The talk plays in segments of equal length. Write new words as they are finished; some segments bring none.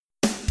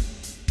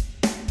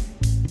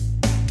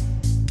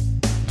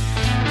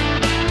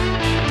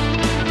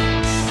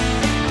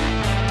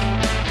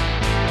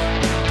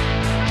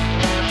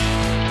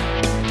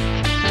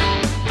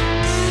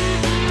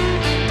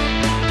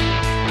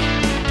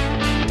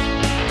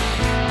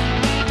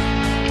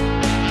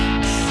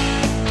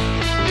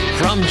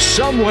From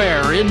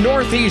somewhere in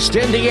Northeast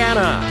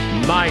Indiana,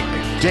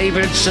 Mike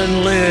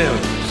Davidson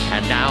lives.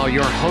 And now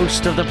your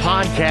host of the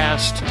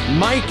podcast,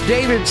 Mike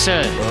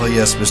Davidson. Well,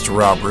 yes, Mr.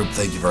 Rob Roop,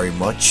 thank you very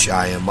much.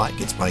 I am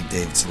Mike. It's Mike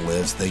Davidson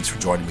Lives. Thanks for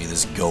joining me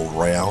this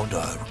go-round.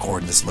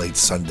 Recording this late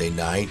Sunday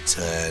night.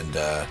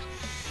 And,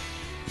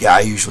 I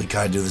usually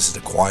kind of do this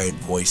in a quiet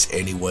voice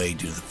anyway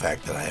due to the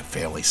fact that I have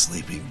family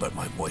sleeping. But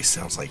my voice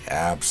sounds like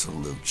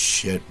absolute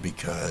shit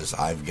because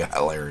I've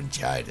got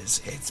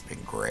laryngitis. It's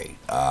been great.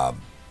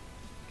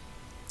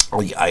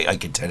 I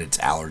contend it's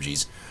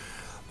allergies.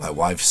 My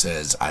wife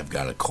says I've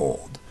got a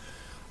cold.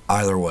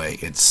 Either way,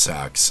 it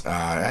sucks.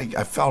 I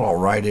felt all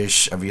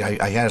right-ish. I mean,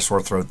 I had a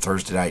sore throat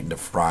Thursday night into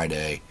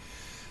Friday.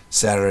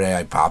 Saturday,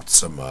 I popped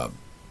some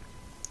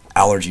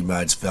allergy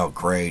meds, felt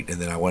great,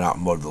 and then I went out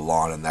and mowed the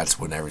lawn, and that's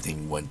when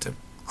everything went to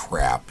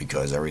crap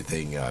because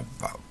everything,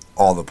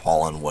 all the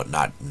pollen and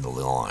whatnot in the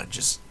lawn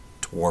just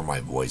tore my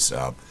voice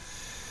up.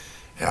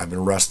 And I've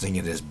been resting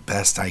it as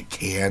best I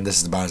can.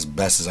 This is about as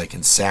best as I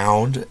can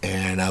sound,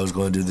 and I was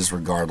going to do this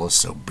regardless,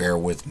 so bear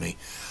with me.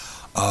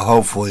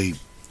 Hopefully,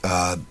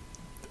 I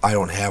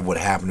don't have what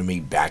happened to me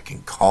back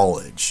in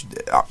college.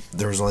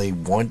 There was only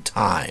one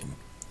time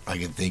I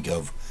can think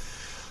of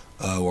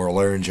where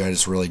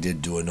laryngitis really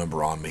did do a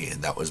number on me,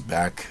 and that was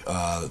back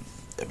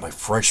at my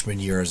freshman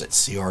years at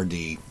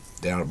CRD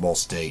down at Ball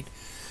State.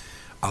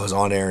 I was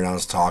on air and I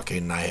was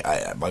talking,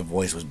 and my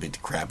voice was beat to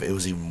crap. It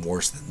was even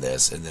worse than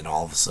this, and then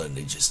all of a sudden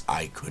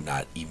I could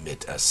not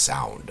emit a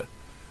sound,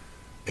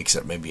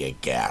 except maybe a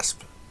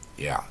gasp.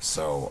 Yeah,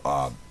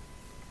 so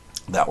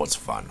that was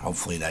fun.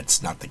 Hopefully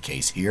that's not the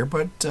case here,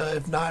 but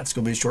if not, it's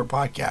going to be a short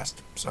podcast.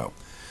 So,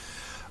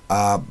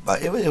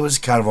 but it was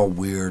kind of a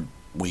weird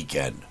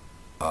weekend,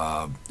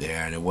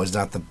 and it was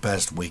not the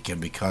best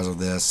weekend because of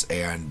this.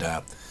 And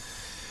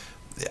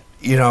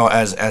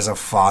as a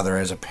father,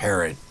 as a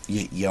parent,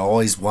 you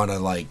always want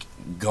to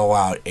go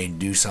out and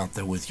do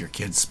something with your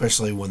kids,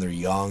 especially when they're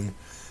young,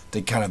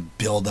 to kind of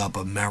build up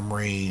a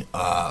memory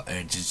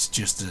and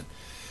just to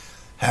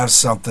have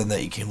something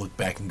that you can look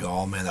back and go,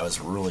 oh man, that was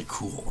really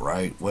cool,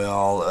 right?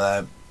 Well,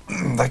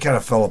 that kind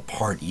of fell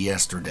apart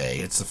yesterday.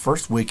 It's the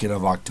first weekend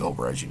of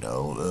October, as you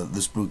know,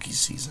 the spooky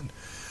season.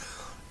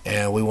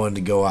 And we wanted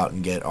to go out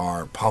and get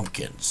our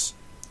pumpkins.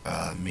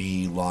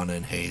 Me, Lana,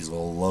 and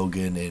Hazel,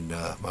 Logan, and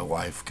my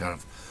wife kind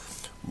of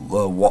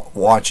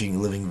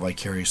watching, living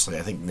vicariously.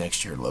 I think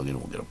next year Logan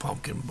will get a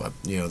pumpkin. But,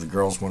 the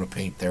girls want to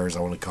paint theirs. I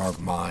want to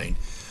carve mine.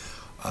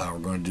 We're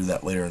going to do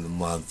that later in the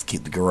month.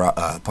 Keep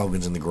the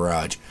pumpkins in the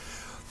garage.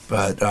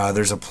 But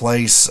there's a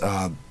place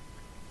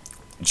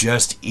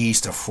just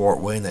east of Fort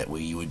Wayne that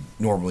you would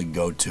normally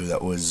go to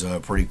that was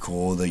pretty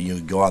cool. That you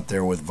would go out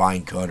there with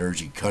vine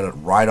cutters. You cut it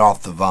right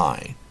off the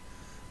vine.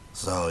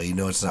 So,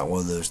 it's not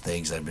one of those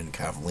things that have been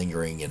kind of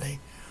lingering in a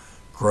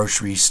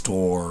grocery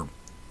store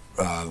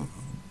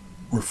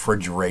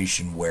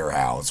refrigeration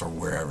warehouse or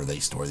wherever they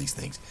store these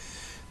things.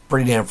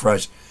 Pretty damn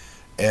fresh.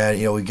 And,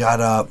 we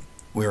got up.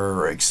 We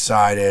were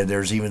excited.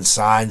 There's even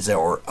signs that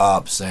were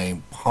up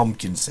saying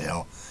pumpkin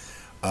sale.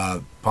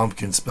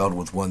 Pumpkin spelled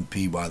with one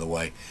P, by the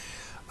way.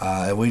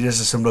 And we just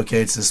assumed,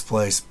 okay, it's this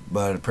place,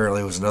 but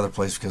apparently it was another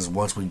place because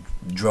once we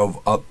drove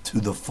up to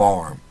the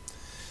farm,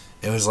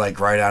 it was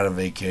right out of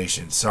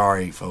vacation.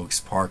 Sorry,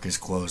 folks, park is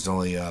closed.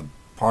 Only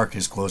park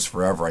is closed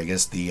forever. I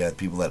guess the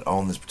people that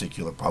own this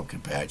particular pumpkin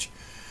patch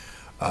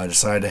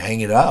decided to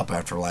hang it up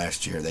after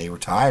last year. They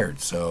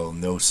retired, so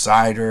no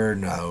cider,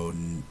 no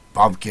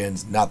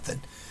pumpkins,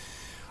 nothing.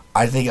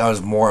 I think I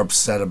was more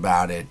upset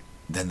about it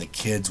than the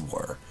kids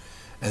were.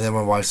 And then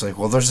my wife's like,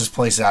 well, there's this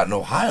place out in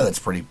Ohio that's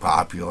pretty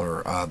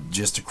popular,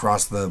 just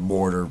across the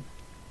border.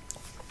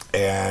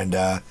 And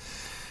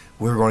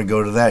we were going to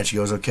go to that. She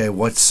goes, okay,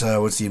 what's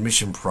the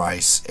admission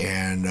price?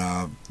 And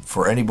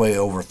for anybody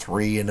over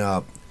 3 and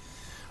up,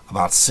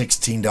 about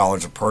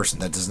 $16 a person.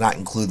 That does not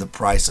include the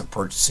price of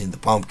purchasing the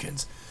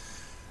pumpkins.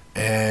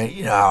 And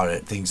you know how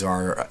things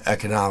are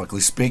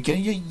economically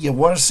speaking. You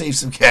want to save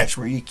some cash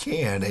where you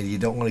can, and you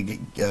don't want to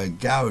get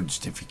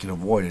gouged if you can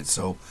avoid it.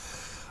 So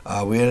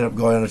we ended up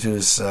going to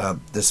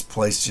this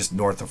place just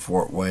north of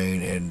Fort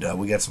Wayne, and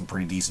we got some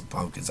pretty decent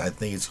pumpkins. I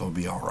think it's going to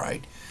be all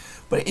right.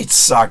 But it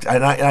sucked.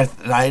 And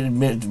I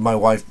admitted to my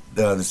wife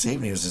this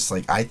evening, it was just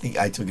I think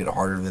I took it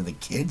harder than the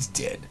kids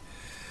did.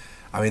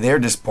 I mean, they were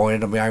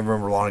disappointed. I mean, I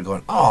remember Lana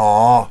going,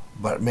 "Aw,"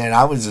 but man,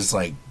 I was just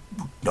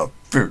no,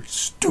 very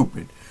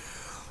stupid.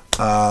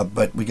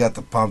 But we got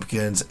the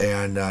pumpkins,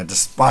 and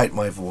despite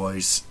my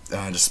voice,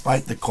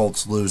 despite the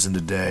Colts losing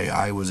today,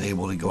 I was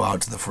able to go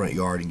out to the front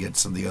yard and get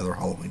some of the other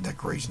Halloween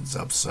decorations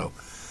up. So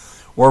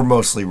we're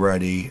mostly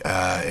ready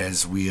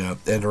as we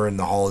enter in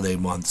the holiday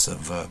months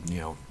of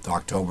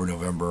October,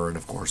 November, and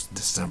of course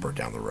December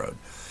down the road.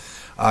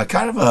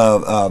 Kind of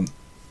a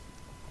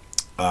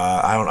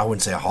I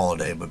wouldn't say a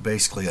holiday, but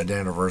basically an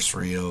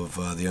anniversary of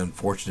the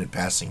unfortunate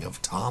passing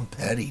of Tom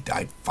Petty.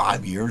 Died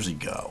 5 years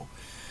ago.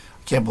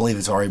 I can't believe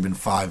it's already been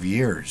 5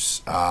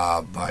 years,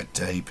 but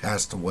he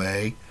passed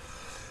away.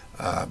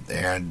 I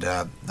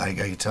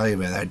can tell you,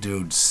 man, that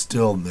dude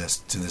still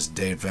missed to this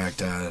day. In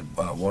fact,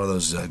 one of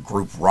those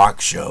group rock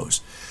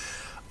shows,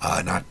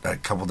 not a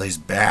couple days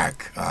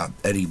back,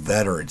 Eddie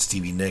Vedder and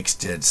Stevie Nicks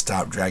did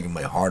 "Stop Dragging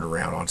My Heart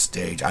Around" on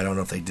stage. I don't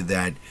know if they did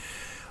that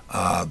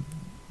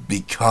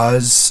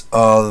because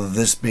of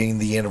this being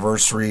the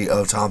anniversary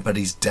of Tom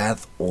Petty's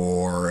death,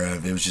 or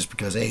if it was just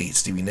because, hey,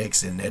 Stevie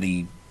Nicks and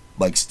Eddie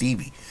like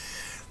Stevie.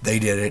 They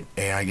did it,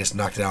 and I guess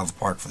knocked it out of the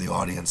park for the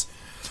audience.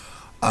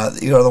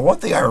 The one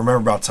thing I remember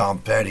about Tom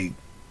Petty,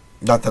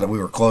 not that we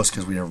were close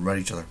because we never met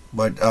each other,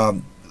 but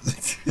I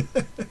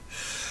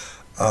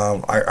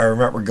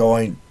remember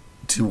going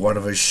to one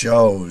of his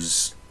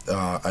shows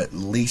at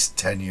least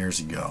 10 years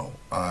ago.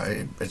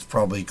 It's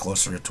probably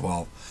closer to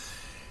 12.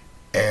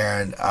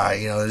 And,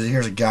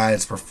 here's a guy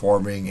that's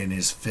performing in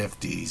his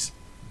 50s.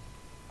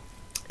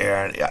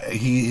 And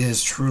he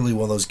is truly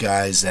one of those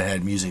guys that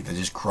had music that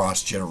just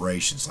crossed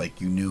generations.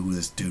 Like, you knew who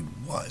this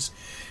dude was.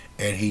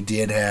 And he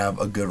did have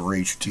a good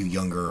reach to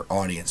younger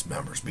audience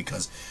members,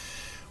 because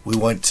we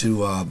went to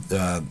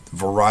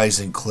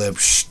Verizon Clip,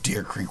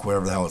 Deer Creek,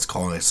 whatever the hell it's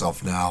calling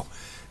itself now,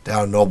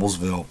 down in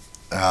Noblesville,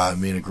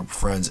 me and a group of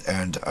friends.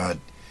 And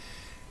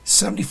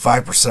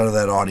 75% of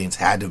that audience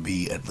had to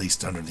be at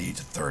least under the age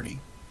of 30.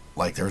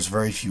 Like, there's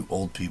very few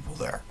old people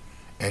there.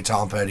 And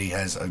Tom Petty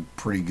has a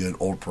pretty good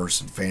old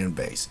person fan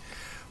base.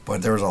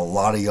 But there was a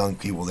lot of young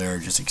people there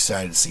just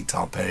excited to see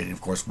Tom Petty. And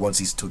of course, once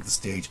he took the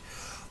stage,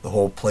 the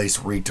whole place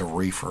reeked of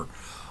reefer.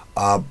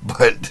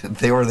 But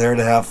they were there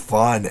to have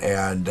fun.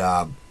 And,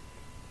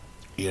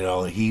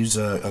 he's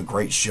a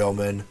great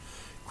showman,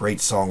 great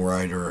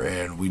songwriter.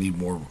 And we need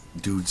more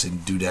dudes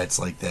and dudettes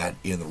like that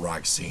in the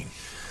rock scene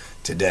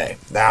today.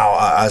 Now,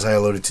 as I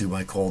alluded to,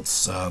 my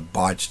Colts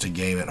botched a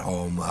game at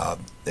home,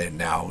 and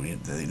now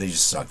they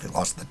just suck. They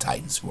lost to the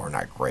Titans, who are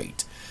not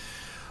great.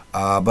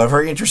 But a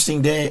very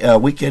interesting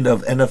weekend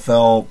of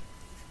NFL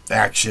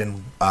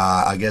action.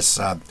 I guess,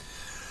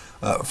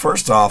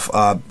 first off,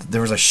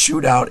 there was a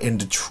shootout in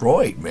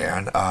Detroit,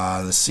 man.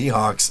 The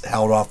Seahawks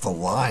held off the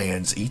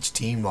Lions, each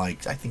team, I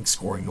think,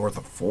 scoring north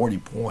of 40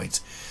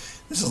 points.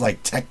 This is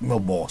like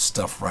Tecmo Bowl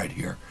stuff right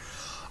here.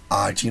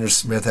 Geno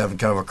Smith having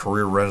kind of a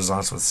career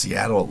renaissance with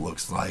Seattle, it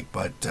looks like.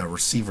 But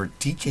receiver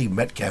DK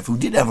Metcalf, who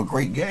did have a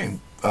great game,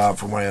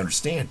 from what I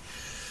understand,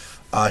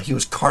 he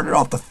was carted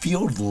off the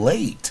field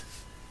late.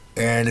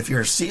 And if you're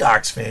a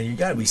Seahawks fan, you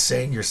got to be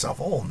saying to yourself,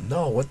 oh,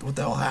 no, what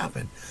the hell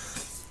happened?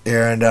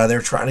 And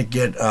they're trying to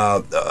get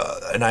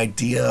an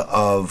idea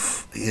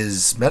of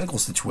his medical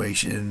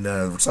situation.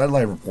 The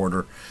sideline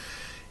reporter,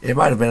 it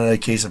might have been a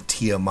case of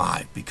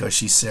TMI, because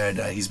she said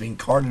he's being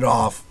carted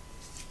off.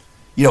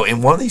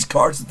 In one of these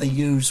cards that they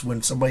use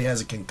when somebody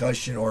has a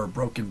concussion or a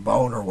broken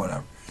bone or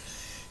whatever,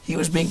 he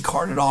was being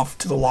carted off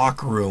to the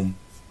locker room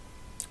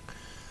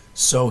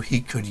so he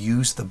could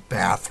use the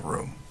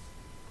bathroom.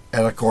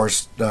 And, of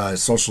course,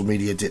 social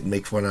media didn't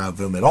make fun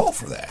of him at all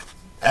for that.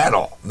 At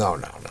all.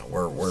 No.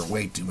 We're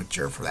way too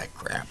mature for that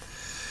crap.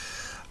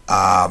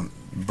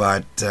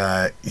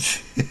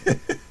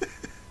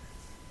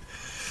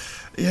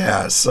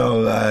 Yeah,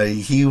 so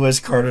he was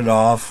carted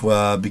off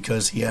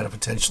because he had a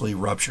potentially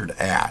ruptured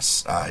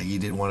ass. He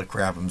didn't want to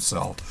crap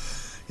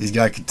himself. He's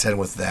got to contend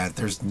with that.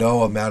 There's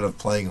no amount of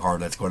playing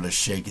hard that's going to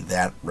shake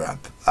that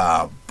rep.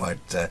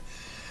 But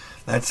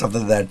that's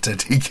something that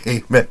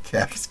DK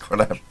Metcalf is going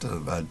to have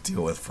to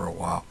deal with for a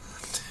while.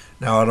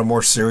 Now, in a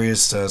more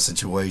serious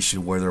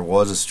situation where there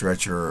was a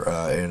stretcher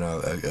and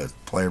a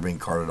player being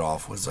carted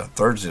off was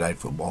Thursday Night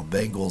Football,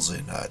 Bengals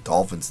and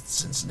Dolphins in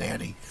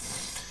Cincinnati.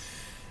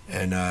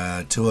 And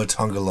Tua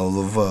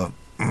Tagovailoa,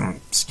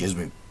 excuse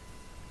me,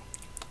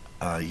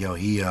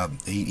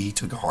 he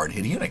took a hard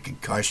hit. He had a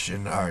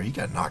concussion, or he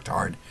got knocked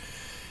hard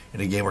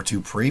in a game or two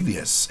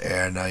previous.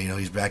 And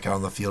he's back out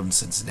on the field in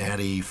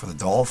Cincinnati for the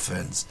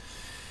Dolphins,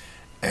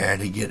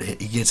 and he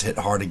gets hit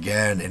hard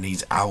again, and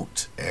he's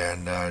out.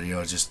 And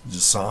it's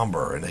just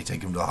somber. And they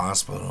take him to the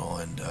hospital.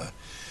 And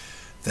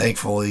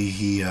thankfully,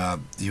 he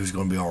was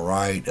going to be all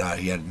right.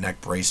 He had a neck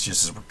brace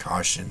just as a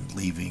precaution,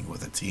 leaving with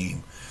the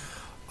team.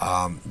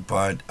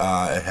 But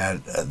it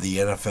had the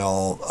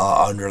NFL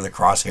under the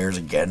crosshairs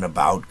again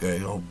about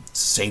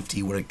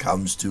safety when it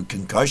comes to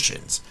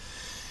concussions.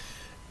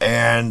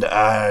 And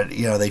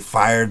they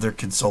fired their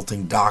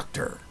consulting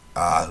doctor,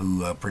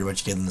 who pretty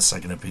much gave them the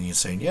second opinion,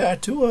 saying, "Yeah,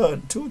 Tua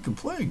can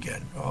play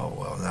again." Oh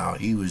well, now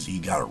he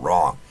got it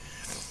wrong,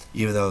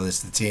 even though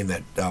this is the team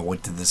that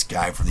went to this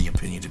guy for the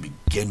opinion to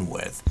begin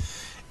with,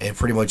 and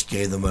pretty much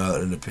gave them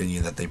an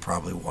opinion that they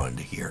probably wanted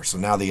to hear. So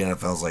now the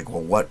NFL's like,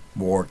 well, what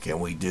more can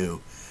we do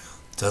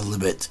to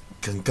limit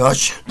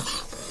concussion?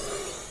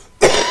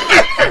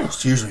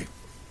 Excuse me.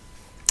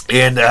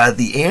 And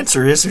the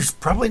answer is there's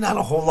probably not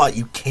a whole lot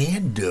you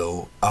can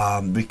do,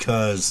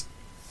 because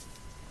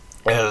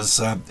as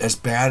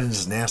bad and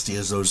as nasty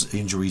as those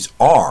injuries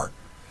are,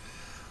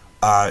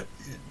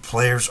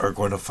 players are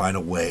going to find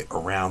a way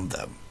around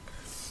them.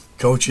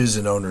 Coaches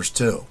and owners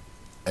too.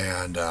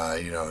 And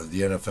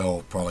the NFL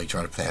will probably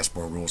try to pass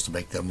more rules to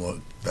make them look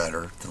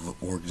better, the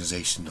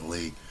organization, the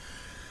league.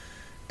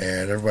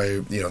 And everybody,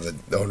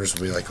 the owners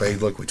will be like, hey,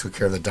 look, we took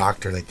care of the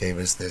doctor that gave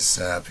us this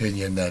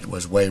opinion that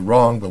was way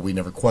wrong, but we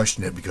never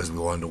questioned it because we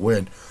wanted to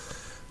win.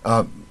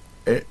 And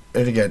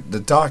again, the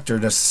doctor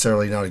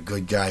necessarily not a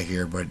good guy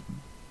here, but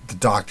the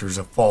doctor's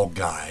a fall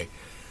guy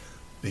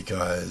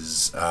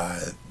because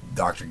the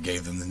doctor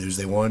gave them the news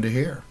they wanted to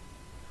hear.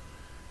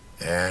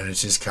 And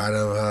it's just kind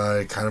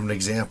of an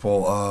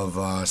example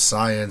of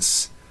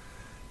science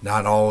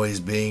not always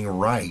being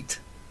right,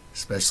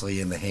 especially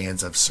in the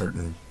hands of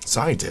certain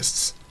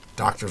scientists.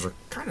 Doctors are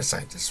kind of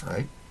scientists,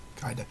 right?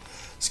 Kind of.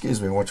 Excuse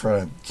me, I want to try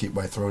to keep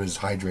my throat as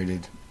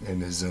hydrated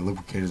and as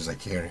lubricated as I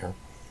can here.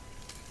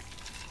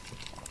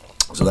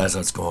 So that's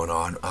what's going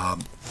on.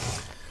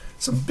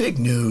 Some big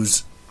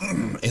news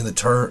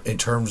in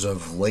terms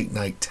of late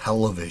night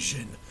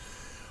television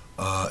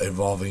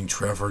involving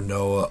Trevor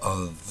Noah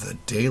of The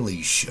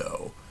Daily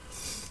Show.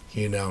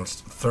 He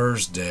announced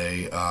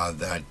Thursday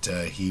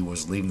that he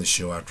was leaving the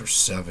show after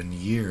 7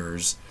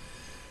 years,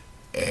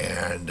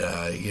 and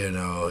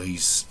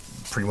he's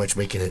pretty much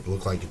making it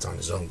look like it's on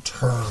his own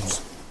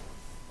terms.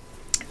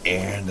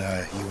 And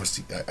he wants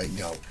to,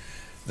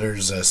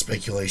 there's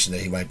speculation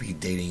that he might be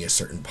dating a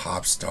certain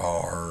pop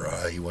star.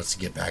 He wants to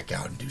get back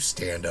out and do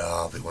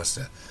stand-up. He wants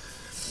to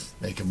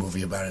make a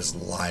movie about his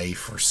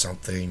life or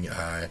something.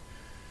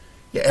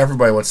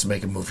 Everybody wants to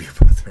make a movie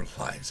about their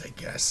lives, I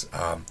guess.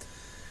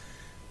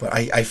 But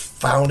I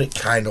found it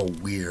kind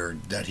of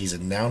weird that he's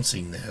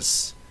announcing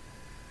his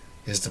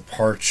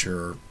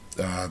departure.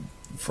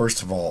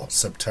 First of all,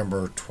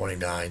 September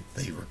 29th.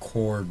 They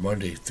record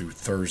Monday through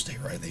Thursday,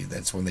 right?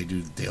 That's when they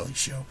do The Daily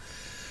Show.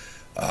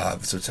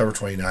 September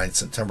 29th,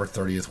 September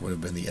 30th would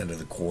have been the end of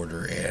the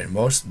quarter, and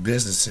most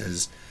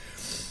businesses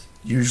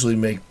usually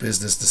make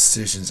business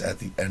decisions at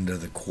the end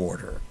of the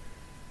quarter.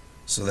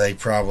 So they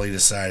probably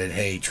decided,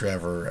 hey,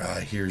 Trevor,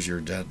 here's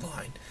your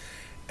deadline.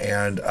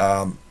 And,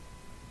 I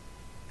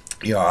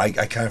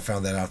kind of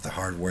found that out the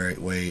hard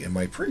way in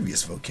my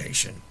previous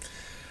vocation.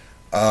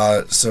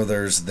 So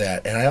there's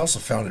that. And I also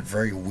found it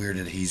very weird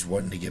that he's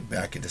wanting to get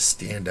back into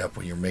stand-up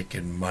when you're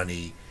making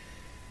money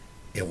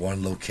in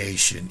one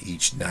location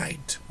each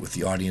night, with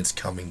the audience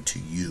coming to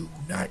you,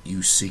 not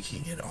you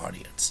seeking an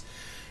audience.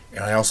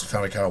 And I also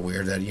found it kind of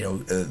weird that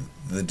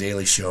the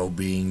Daily Show,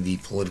 being the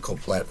political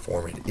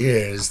platform it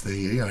is,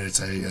 it's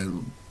a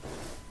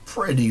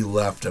pretty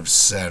left of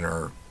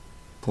center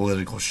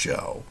political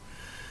show.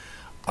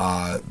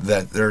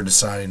 That they're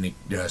deciding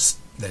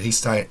that he's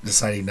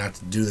deciding not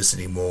to do this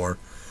anymore,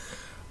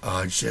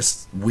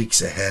 just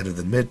weeks ahead of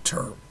the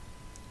midterm.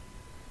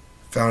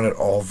 Found it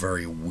all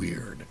very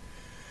weird.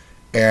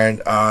 And,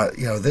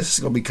 this is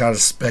going to be kind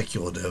of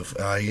speculative,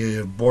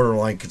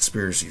 borderline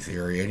conspiracy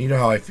theory. And you know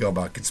how I feel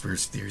about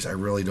conspiracy theories. I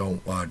really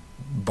don't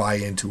buy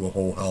into a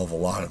whole hell of a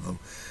lot of them.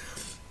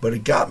 But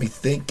it got me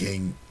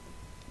thinking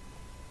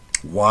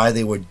why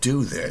they would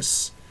do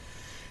this.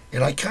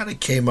 And I kind of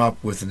came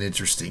up with an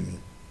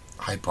interesting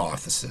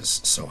hypothesis.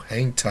 So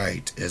hang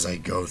tight as I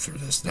go through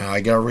this. Now,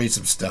 I got to read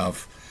some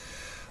stuff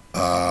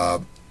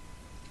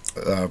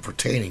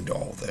pertaining to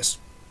all this.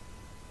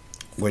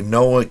 When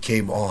Noah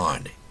came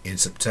on in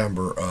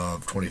September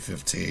of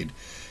 2015,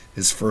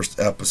 his first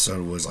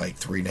episode was like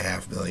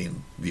 3.5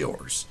 million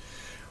viewers,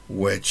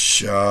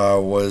 which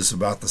was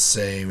about the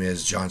same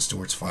as Jon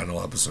Stewart's final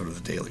episode of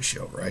The Daily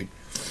Show, right?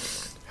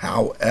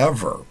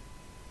 However,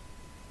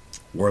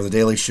 where The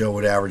Daily Show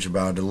would average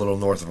about a little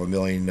north of 1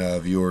 million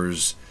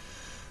viewers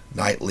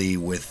nightly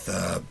with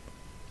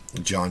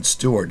Jon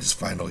Stewart his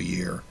final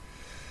year,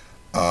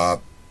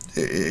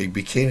 it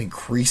became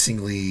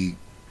increasingly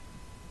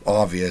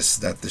obvious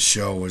that the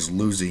show was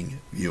losing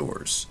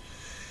viewers.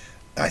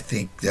 I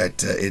think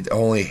that it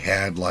only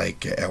had,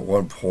 at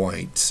one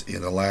point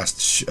in the last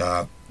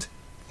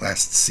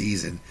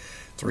season,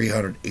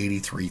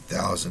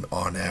 383,000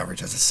 on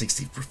average. That's a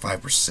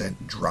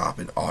 65% drop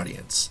in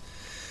audience.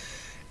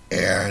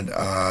 And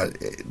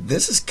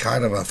this is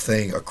kind of a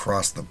thing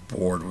across the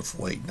board with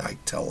late night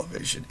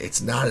television.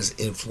 It's not as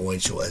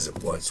influential as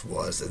it once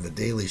was, and The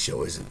Daily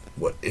Show isn't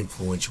what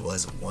influential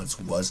as it once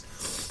was,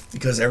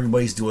 because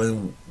everybody's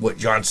doing what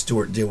Jon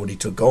Stewart did when he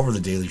took over The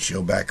Daily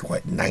Show back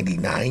in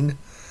 99.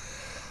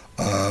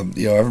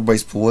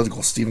 Everybody's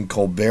political. Stephen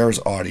Colbert's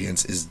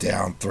audience is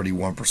down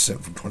 31%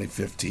 from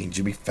 2015.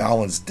 Jimmy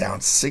Fallon's down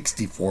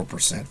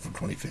 64% from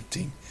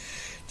 2015.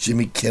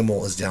 Jimmy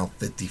Kimmel is down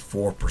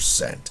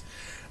 54%.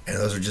 And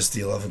those are just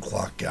the 11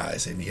 o'clock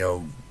guys. And,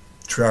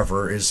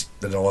 Trevor is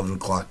the 11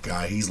 o'clock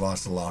guy. He's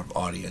lost a lot of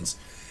audience.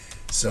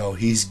 So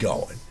he's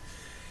going.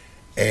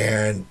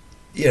 And,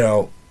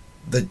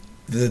 the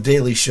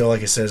Daily Show,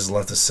 like I said, is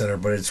left of center,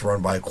 but it's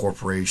run by a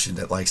corporation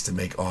that likes to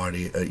make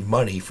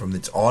money from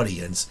its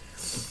audience.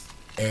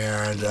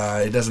 And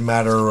it doesn't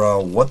matter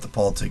what the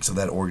politics of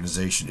that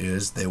organization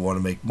is. They want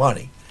to make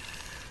money.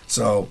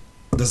 So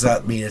does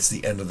that mean it's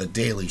the end of The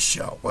Daily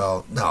Show?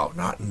 Well, no,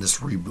 not in this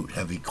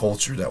reboot-heavy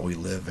culture that we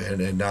live in,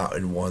 and not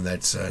in one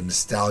that's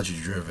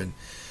nostalgia-driven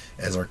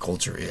as our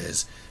culture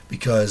is,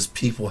 because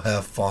people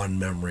have fond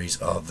memories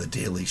of The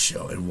Daily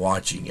Show and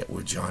watching it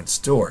with Jon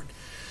Stewart.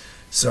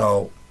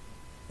 So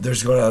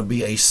there's going to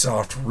be a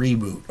soft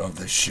reboot of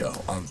this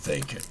show, I'm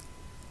thinking.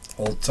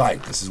 Hold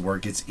tight. This is where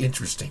it gets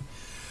interesting.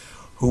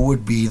 Who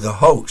would be the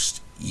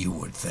host, you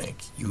would think?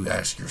 You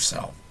ask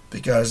yourself.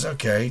 Because,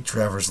 okay,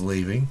 Trevor's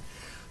leaving.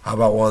 How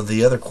about one of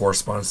the other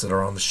correspondents that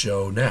are on the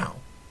show now?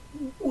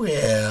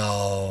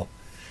 Well,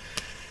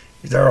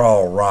 they're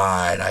all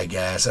right, I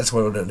guess. That's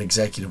what an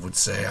executive would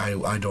say.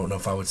 I don't know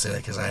if I would say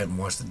that because I haven't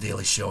watched The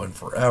Daily Show in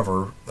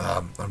forever.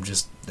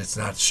 It's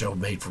not a show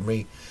made for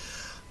me.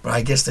 But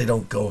I guess they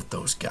don't go with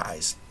those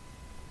guys.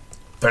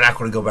 They're not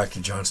going to go back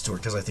to Jon Stewart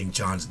because I think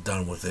John's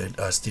done with it.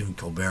 Stephen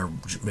Colbert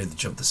made the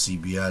jump to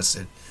CBS,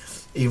 and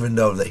even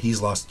though that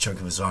he's lost a chunk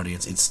of his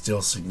audience, it's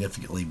still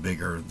significantly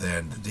bigger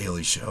than The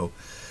Daily Show.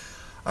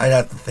 I'd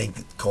have to think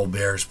that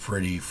Colbert's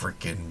pretty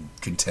freaking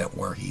content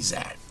where he's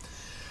at.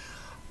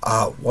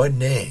 One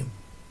name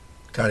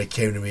kind of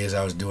came to me as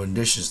I was doing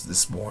dishes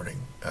this morning.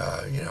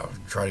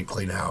 Trying to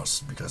clean house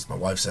because my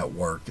wife's at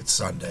work. It's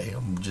Sunday.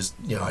 I'm just,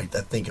 I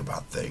think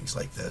about things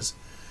like this.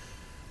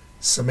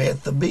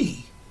 Samantha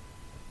Bee.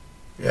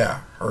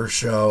 Yeah, her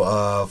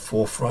show,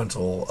 Full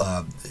Frontal,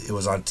 it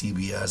was on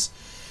TBS.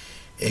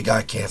 It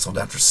got canceled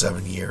after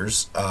 7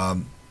 years.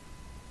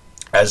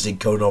 As did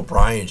Conan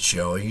O'Brien's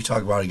show. And you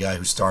talk about a guy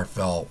whose star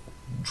fell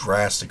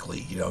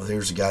drastically.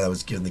 There's a guy that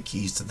was given the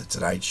keys to the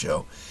Tonight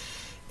Show.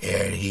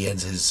 And he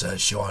ends his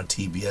show on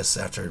TBS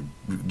after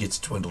it gets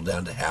dwindled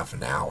down to half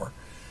an hour.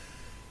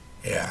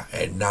 Yeah,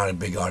 and not a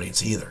big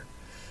audience either.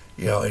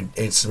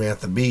 And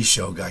Samantha Bee's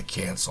show got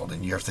canceled.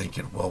 And you're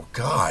thinking, well,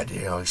 God,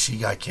 she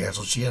got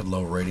canceled. She had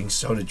low ratings.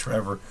 So did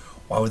Trevor.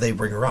 Why would they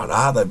bring her on?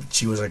 That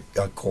she was a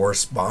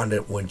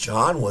correspondent when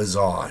John was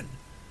on.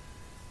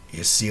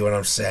 You see what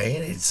I'm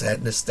saying? It's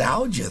that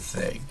nostalgia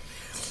thing.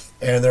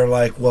 And they're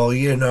like, well,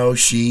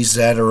 she's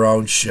at her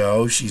own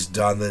show. She's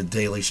done the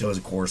Daily Show as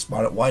a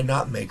correspondent. Why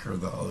not make her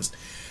the host?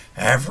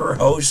 Have her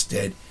host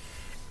it.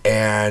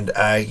 And,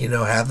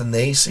 have the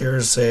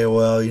naysayers say,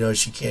 well,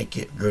 she can't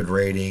get good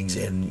ratings.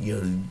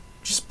 And,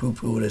 just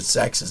poo-poo it as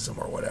sexism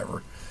or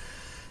whatever.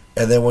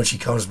 And then when she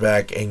comes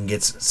back and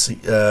gets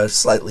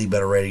slightly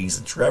better ratings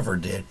than Trevor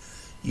did,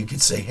 you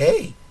could say,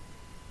 hey,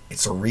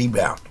 it's a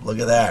rebound. Look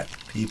at that.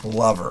 People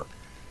love her.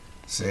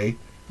 See?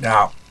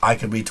 Now, I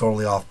could be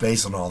totally off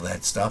base on all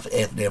that stuff,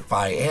 and if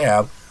I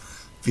am,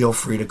 feel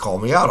free to call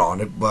me out on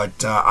it,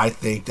 but I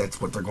think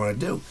that's what they're going to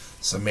do.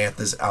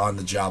 Samantha's on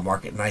the job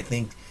market, and I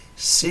think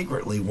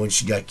secretly when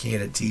she got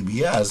canned at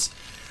TBS,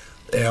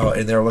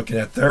 and they're looking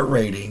at their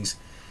ratings,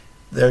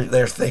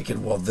 they're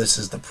thinking, well, this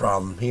is the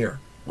problem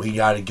here. We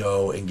got to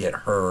go and get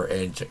her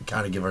and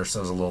kind of give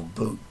ourselves a little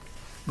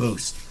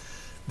boost,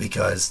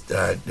 because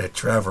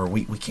Trevor,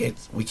 we can't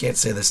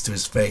say this to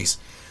his face,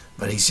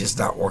 but he's just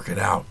not working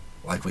out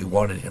like we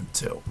wanted him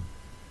to.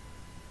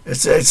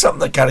 It's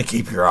something to kind of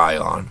keep your eye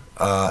on.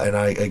 And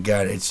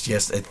it's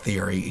just a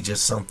theory,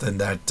 just something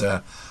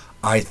that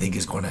I think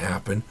is going to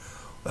happen.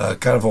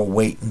 Kind of a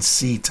wait and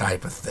see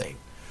type of thing.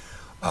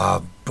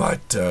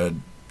 But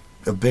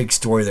a big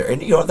story there.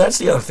 And, that's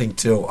the other thing,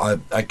 too.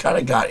 I kind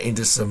of got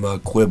into some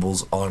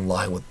quibbles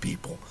online with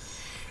people.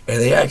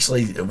 And they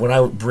actually, when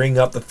I bring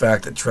up the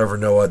fact that Trevor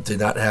Noah did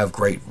not have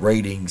great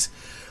ratings,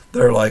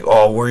 they're like,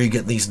 oh, where are you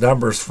getting these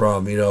numbers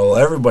from?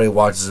 Everybody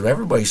watches them.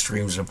 Everybody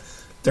streams them.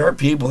 There are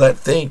people that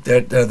think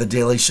that The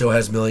Daily Show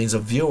has millions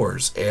of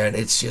viewers, and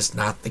it's just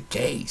not the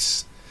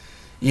case.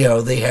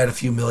 They had a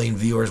few million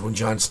viewers when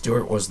Jon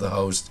Stewart was the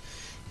host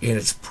in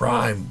its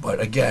prime, but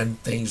again,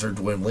 things are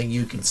dwindling.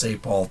 You can say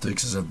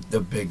politics is a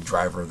big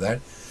driver of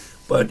that,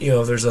 but,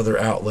 there's other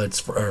outlets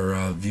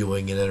for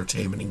viewing and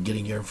entertainment and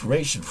getting your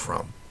information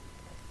from.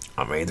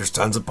 I mean, there's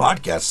tons of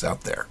podcasts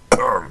out there.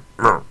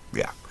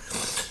 Yeah.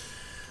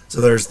 So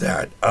there's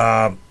that.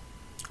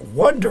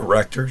 One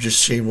director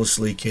just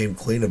shamelessly came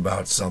clean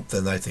about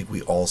something I think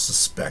we all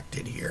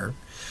suspected here.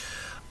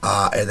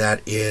 And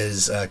that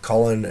is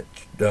Colin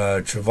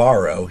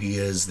Trevorrow. He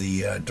is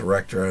the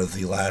director of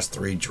the last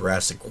 3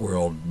 Jurassic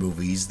World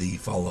movies, the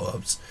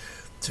follow-ups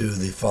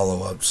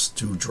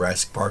to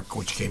Jurassic Park,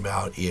 which came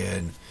out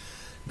in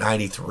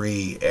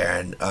 93.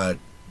 And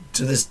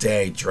to this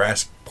day,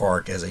 Jurassic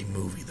Park as a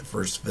movie, the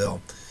first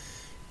film,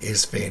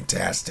 is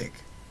fantastic.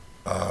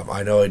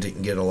 I know it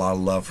didn't get a lot of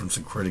love from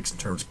some critics in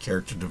terms of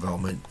character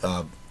development.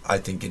 I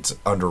think it's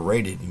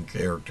underrated in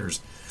characters.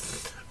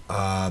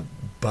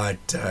 But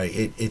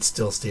it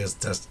still stands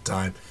the test of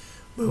time.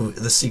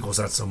 The sequel's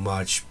not so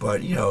much,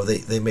 but,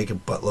 they make a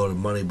buttload of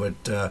money.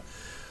 But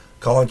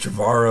Colin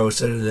Trevorrow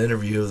said in an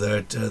interview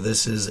that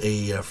this is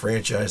a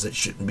franchise that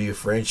shouldn't be a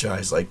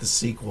franchise like the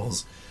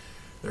sequels.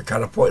 They're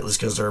kind of pointless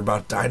because they're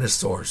about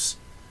dinosaurs.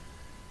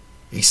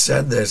 He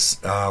said this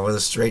with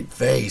a straight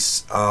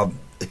face.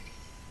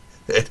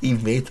 And he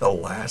made the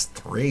last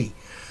 3.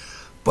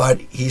 But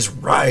he's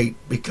right,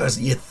 because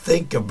you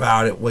think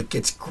about it, what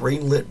gets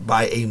greenlit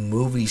by a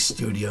movie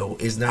studio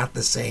is not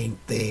the same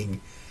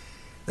thing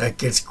that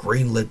gets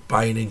greenlit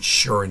by an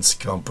insurance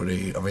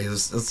company. I mean,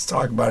 let's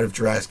talk about if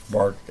Jurassic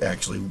Park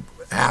actually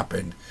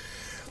happened,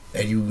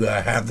 and you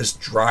have this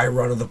dry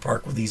run of the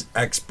park with these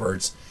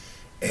experts,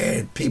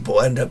 and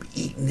people end up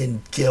eaten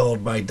and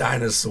killed by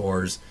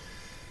dinosaurs,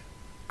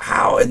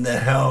 how in the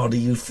hell do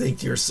you think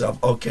to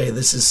yourself, okay,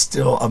 this is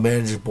still a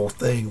manageable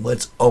thing,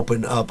 let's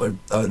open up an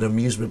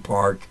amusement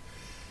park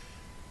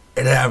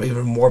and have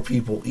even more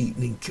people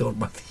eaten and killed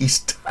by these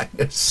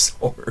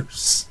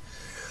dinosaurs?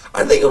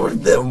 I think it would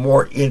have been a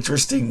more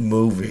interesting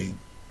movie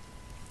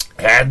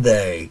had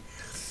they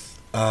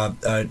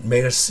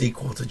made a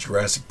sequel to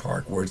Jurassic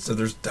Park where instead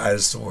there's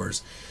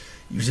dinosaurs,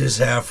 you just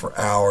have for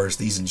hours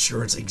these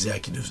insurance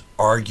executives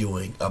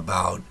arguing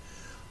about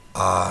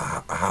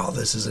how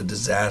this is a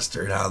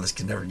disaster and how this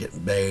can never get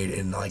made,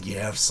 and like you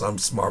have some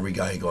smarmy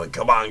guy going,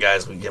 come on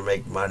guys, we can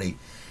make money,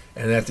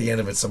 and at the end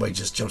of it somebody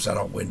just jumps out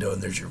a window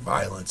and there's your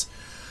violence.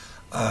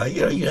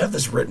 You have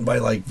this written by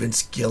like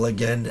Vince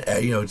Gilligan,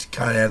 to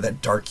kind of have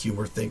that dark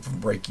humor thing from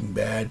Breaking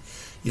Bad.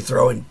 You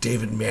throw in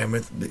David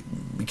Mamet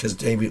because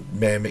David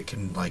Mamet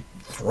can like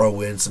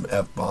throw in some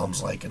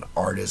F-bombs like an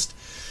artist.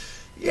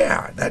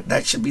 Yeah,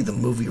 that should be the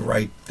movie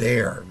right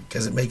there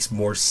because it makes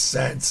more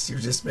sense. You're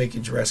just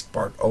making Jurassic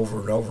Park over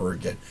and over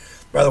again.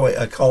 By the way,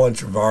 Colin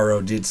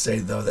Trevorrow did say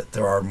though that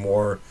there are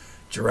more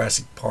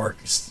Jurassic Park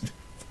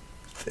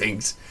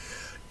things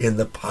in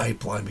the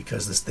pipeline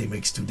because this thing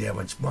makes too damn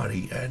much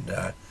money,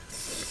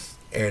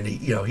 and he,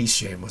 he's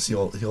shameless.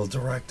 He'll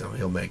direct them.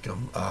 He'll make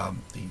them.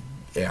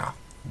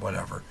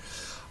 Whatever.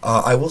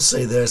 I will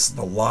say this: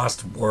 The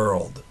Lost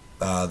World,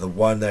 the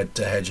one that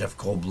had Jeff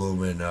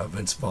Goldblum and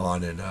Vince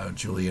Vaughn and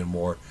Julianne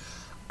Moore.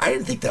 I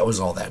didn't think that was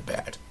all that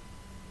bad.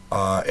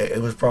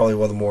 It was probably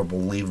one of the more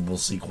believable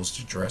sequels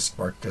to Jurassic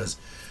Park because,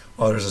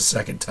 there's a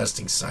second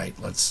testing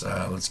site. Let's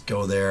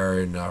go there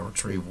and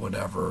retrieve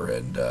whatever,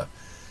 and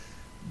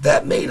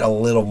that made a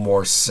little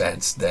more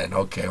sense than,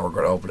 okay, we're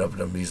going to open up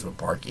an amusement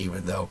park,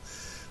 even though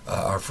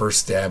our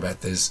first stab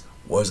at this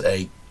was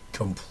a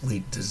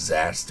complete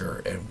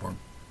disaster and we're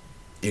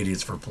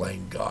idiots for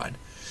playing God.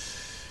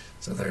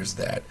 So there's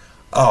that.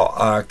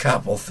 A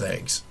couple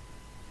things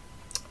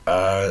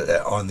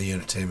on the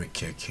entertainment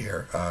kick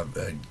here.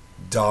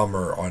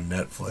 Dahmer on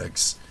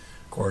Netflix,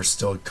 of course,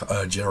 still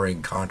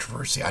generating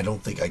controversy. I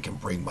don't think I can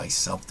bring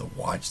myself to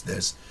watch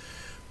this,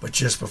 but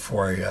just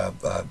before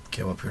I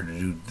came up here to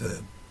do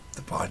the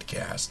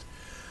podcast,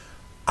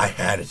 I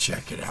had to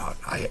check it out.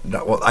 I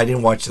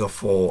didn't watch the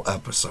full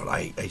episode.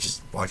 I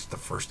just watched the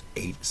first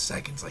 8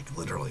 seconds, like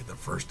literally the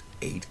first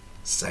 8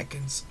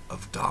 seconds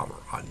of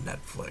Dahmer on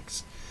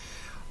Netflix.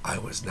 I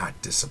was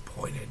not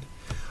disappointed.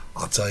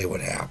 I'll tell you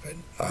what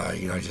happened.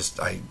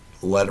 I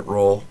let it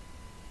roll.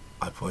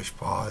 I pushed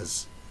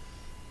pause,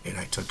 and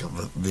I took a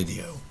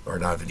video, or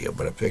not a video,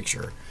 but a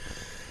picture.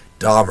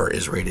 Dahmer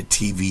is rated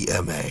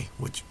TVMA,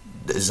 which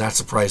is not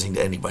surprising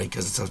to anybody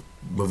because it's a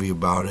movie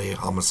about a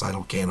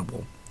homicidal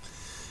cannibal,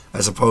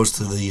 as opposed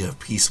to the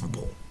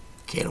peaceable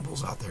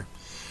cannibals out there.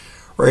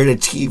 Rated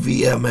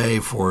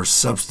TVMA for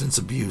substance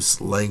abuse,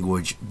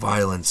 language,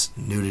 violence,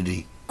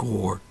 nudity,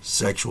 gore,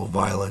 sexual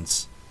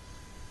violence,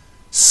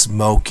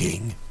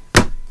 smoking.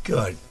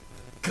 Good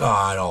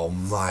God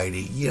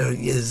Almighty!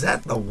 Is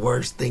that the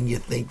worst thing you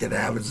think that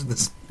happens in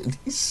this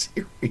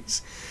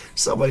miniseries?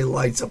 Somebody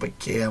lights up a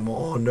camel.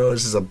 Oh no,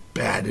 this is a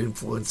bad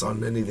influence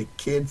on any of the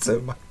kids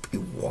that might be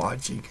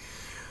watching.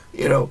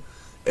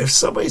 If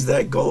somebody's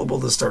that gullible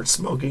to start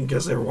smoking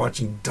because they're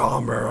watching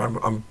Dahmer,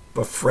 I'm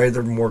afraid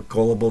they're more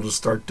gullible to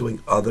start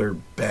doing other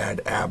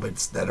bad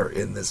habits that are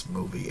in this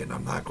movie, and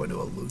I'm not going to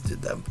allude to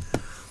them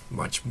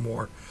much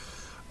more.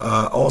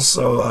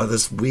 Also,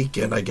 this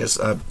weekend, I guess,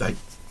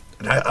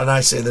 and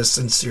I say this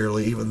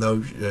sincerely, even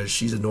though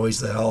she annoys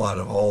the hell out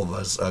of all of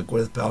us,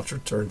 Gwyneth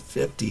Paltrow turned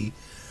 50,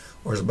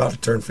 or is about to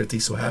turn 50,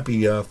 so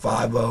happy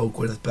 5-0,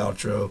 Gwyneth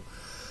Paltrow.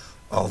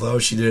 Although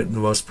she did it in the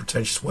most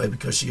pretentious way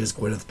because she is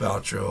Gwyneth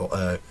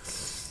Paltrow,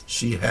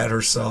 she had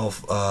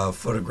herself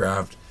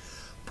photographed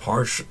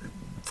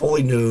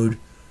fully nude,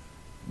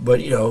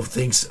 but,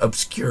 things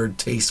obscured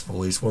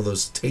tastefully. It's one of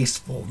those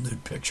tasteful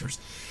nude pictures.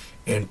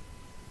 And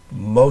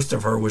most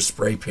of her was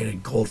spray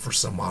painted gold for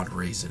some odd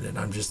reason. And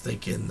I'm just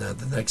thinking that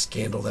the next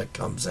candle that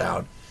comes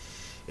out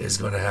is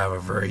going to have a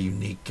very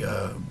unique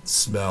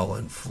smell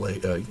and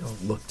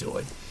look to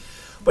it.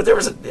 But I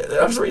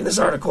was reading this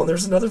article, and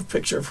there's another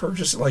picture of her,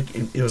 just like,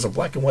 it was a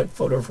black and white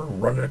photo of her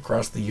running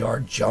across the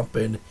yard,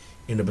 jumping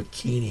in a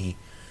bikini,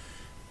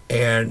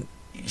 and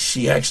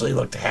she actually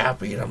looked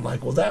happy, and I'm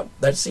like, well,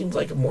 that seems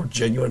like a more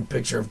genuine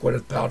picture of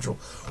Gwyneth Paltrow.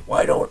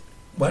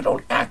 Why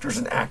don't actors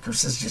and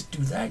actresses just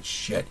do that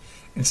shit,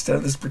 instead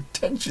of this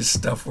pretentious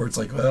stuff where it's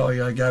like, well,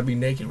 yeah, I gotta be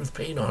naked with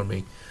paint on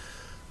me.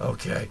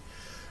 Okay.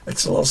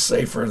 It's a little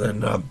safer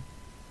than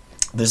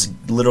this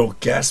little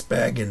gas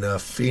bag in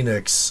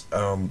Phoenix.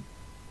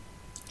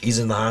 He's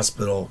in the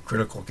hospital,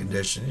 critical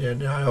condition.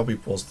 Yeah, I hope he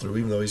pulls through,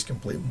 even though he's a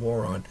complete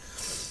moron.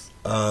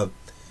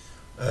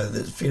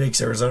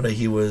 Phoenix, Arizona,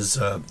 his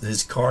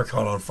car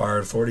caught on fire.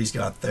 Authorities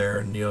got there,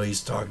 and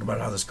he's talking about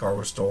how this car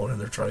was stolen,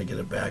 and they're trying to get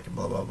it back, and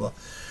blah blah blah.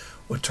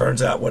 What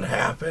turns out what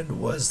happened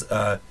was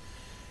there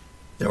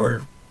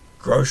were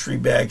grocery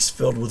bags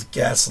filled with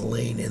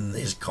gasoline in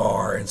his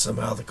car, and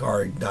somehow the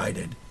car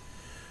ignited.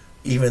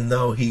 even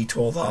though he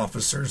told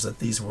officers that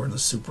these were the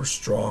super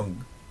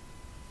strong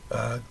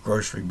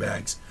grocery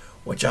bags,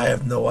 which I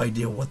have no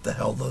idea what the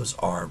hell those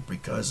are,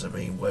 because I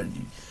mean,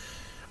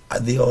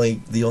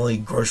 the only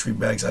grocery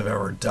bags I've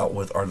ever dealt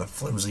with are the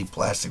flimsy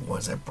plastic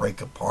ones that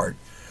break apart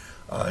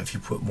if you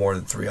put more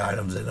than 3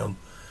 items in them.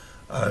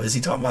 Is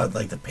he talking about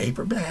like the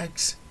paper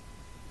bags?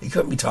 He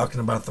couldn't be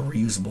talking about the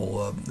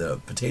reusable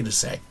the potato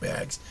sack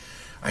bags.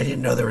 I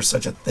didn't know there was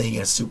such a thing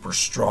as super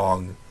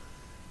strong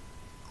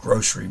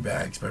grocery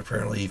bags, but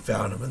apparently he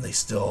found them and they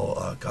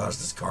still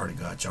caused his car to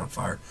catch on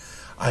fire.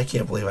 I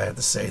can't believe I have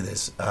to say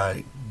this.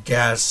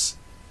 Gas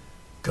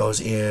goes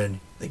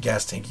in the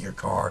gas tank of your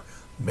car.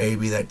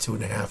 Maybe that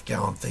 2.5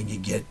 gallon thing you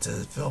get to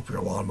fill up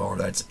your lawnmower,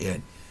 that's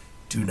it.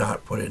 Do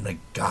not put it in a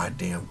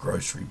goddamn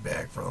grocery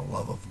bag, for the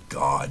love of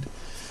God.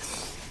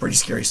 Pretty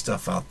scary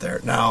stuff out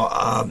there.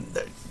 Now,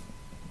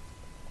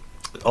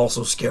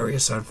 also scary,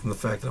 aside from the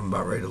fact that I'm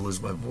about ready to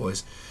lose my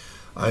voice,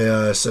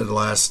 I said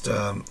last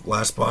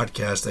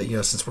podcast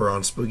that, since we're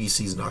on spooky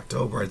season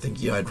October, I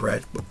think I'd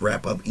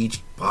wrap up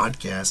each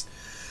podcast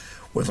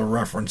with a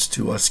reference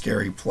to a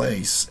scary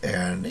place,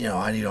 and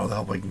I need all the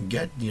help I can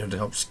get to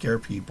help scare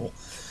people.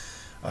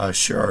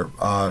 Sure.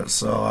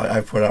 So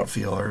I put out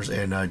feelers,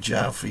 and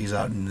Jeff, he's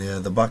out in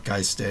the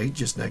Buckeye State,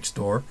 just next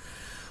door.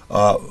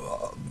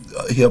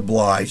 He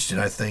obliged, and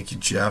I thank you,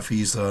 Jeff.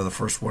 He's the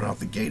first one out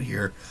the gate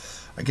here.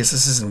 I guess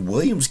this is in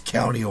Williams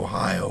County,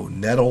 Ohio,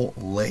 Nettle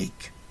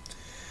Lake.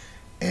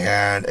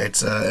 And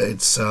it's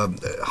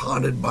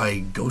haunted by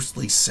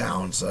ghostly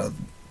sounds.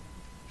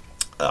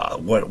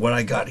 What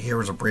I got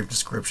here is a brief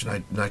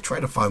description. I tried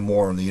to find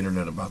more on the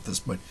internet about this,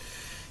 but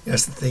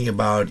that's the thing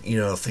about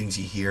things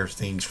you hear,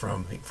 things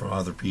from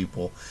other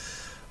people.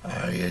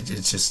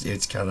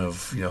 It's kind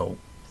of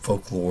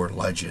folklore and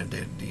legend,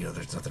 and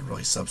there's nothing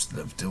really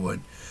substantive to it.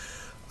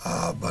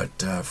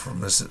 But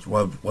from this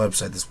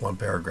website, this one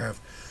paragraph,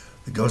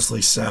 the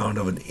ghostly sound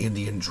of an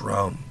Indian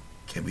drum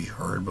can be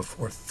heard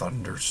before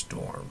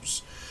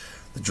thunderstorms.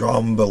 The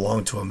drum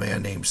belonged to a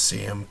man named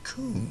Sam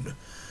Coon,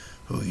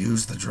 who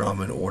used the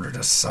drum in order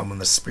to summon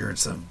the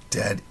spirits of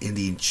dead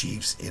Indian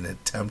chiefs in an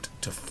attempt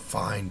to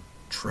find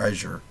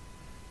treasure.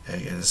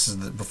 Hey, this is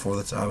before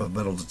the time of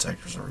metal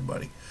detectors,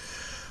 everybody.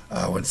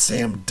 When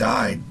Sam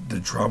died, the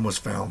drum was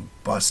found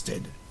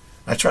busted.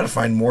 I tried to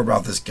find more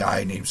about this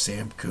guy named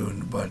Sam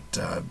Coon, but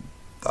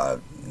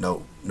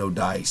no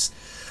dice.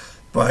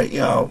 But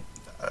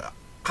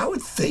I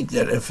would think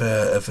that if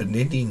an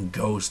Indian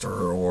ghost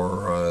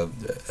or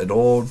an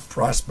old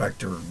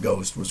prospector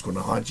ghost was going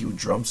to haunt you with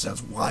drum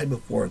sounds, why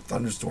before a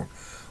thunderstorm?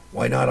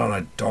 Why not on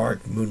a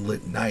dark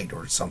moonlit night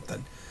or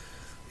something?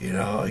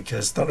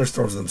 Because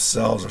thunderstorms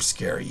themselves are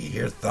scary. You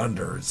hear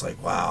thunder, it's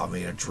like, wow. I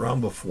mean, a drum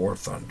before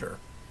thunder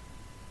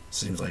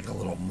seems like a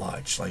little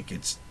much, like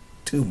it's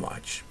too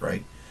much,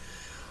 right?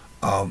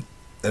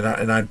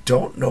 And I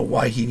don't know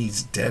why he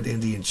needs dead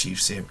Indian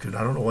chiefs, Sam Coon.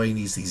 I don't know why he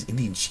needs these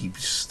Indian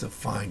chiefs to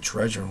find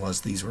treasure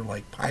unless these were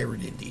like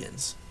pirate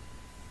Indians.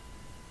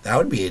 That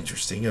would be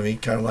interesting. I mean,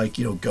 kind of like,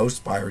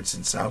 ghost pirates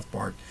in South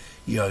Park.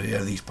 You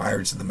have these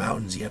pirates in the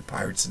mountains. You have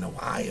pirates in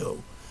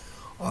Ohio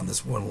on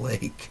this one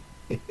lake.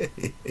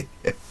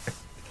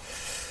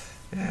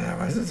 Yeah,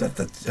 I have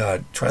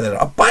to try that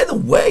out. By the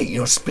way,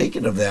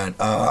 speaking of that,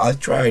 I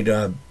tried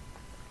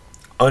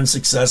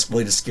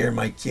unsuccessfully to scare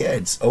my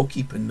kids,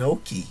 Okey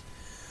Pinokie,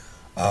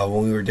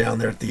 when we were down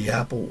there at the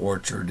apple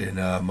orchard in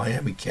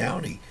Miami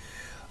County.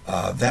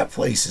 That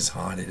place is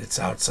haunted. It's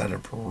outside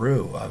of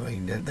Peru. I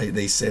mean,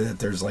 they say that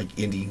there's like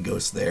Indian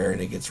ghosts there,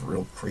 and it gets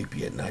real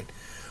creepy at night.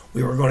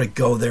 We were going to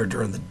go there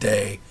during the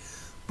day,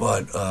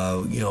 but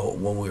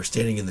when we were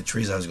standing in the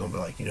trees, I was going to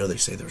be like, they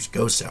say there's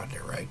ghosts out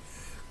there, right?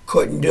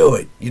 Couldn't do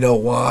it. You know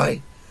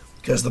why?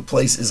 Because the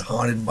place is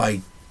haunted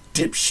by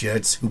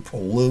dipshits who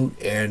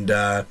pollute and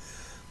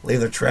leave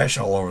their trash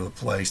all over the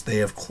place. They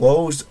have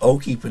closed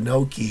Okey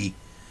Pinokie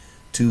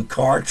to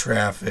car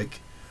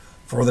traffic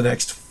for the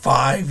next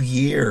 5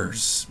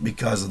 years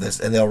because of this,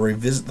 and they'll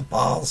revisit the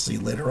policy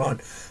later on.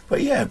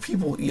 But yeah,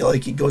 people,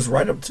 it goes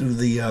right up to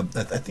the I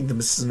think the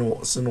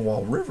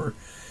Mississinawa River,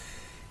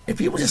 and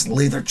people just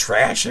leave their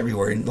trash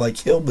everywhere, and like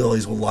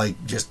hillbillies will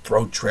just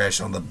throw trash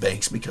on the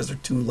banks because they're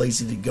too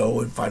lazy to go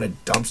and find a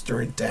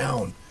dumpster in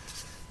town.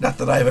 Not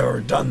that I've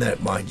ever done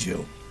that, mind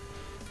you.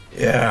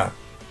 Yeah,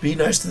 be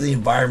nice to the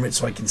environment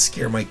so I can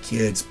scare my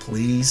kids,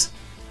 please.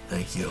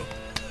 Thank you.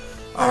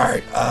 All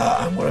right,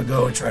 I'm going to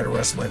go and try to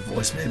rest my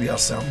voice. Maybe I'll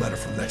sound better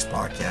for the next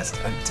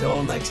podcast.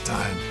 Until next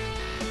time,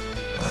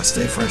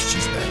 stay fresh,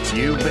 cheese bags.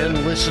 You've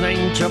been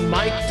listening to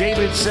Mike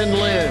Davidson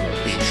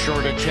Lives. Be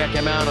sure to check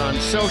him out on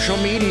social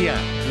media.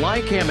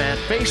 Like him at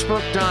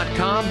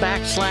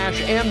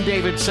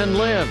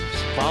facebook.com/mdavidsonlives.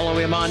 Follow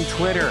him on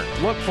Twitter.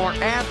 Look for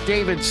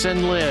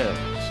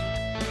 @DavidsonLives.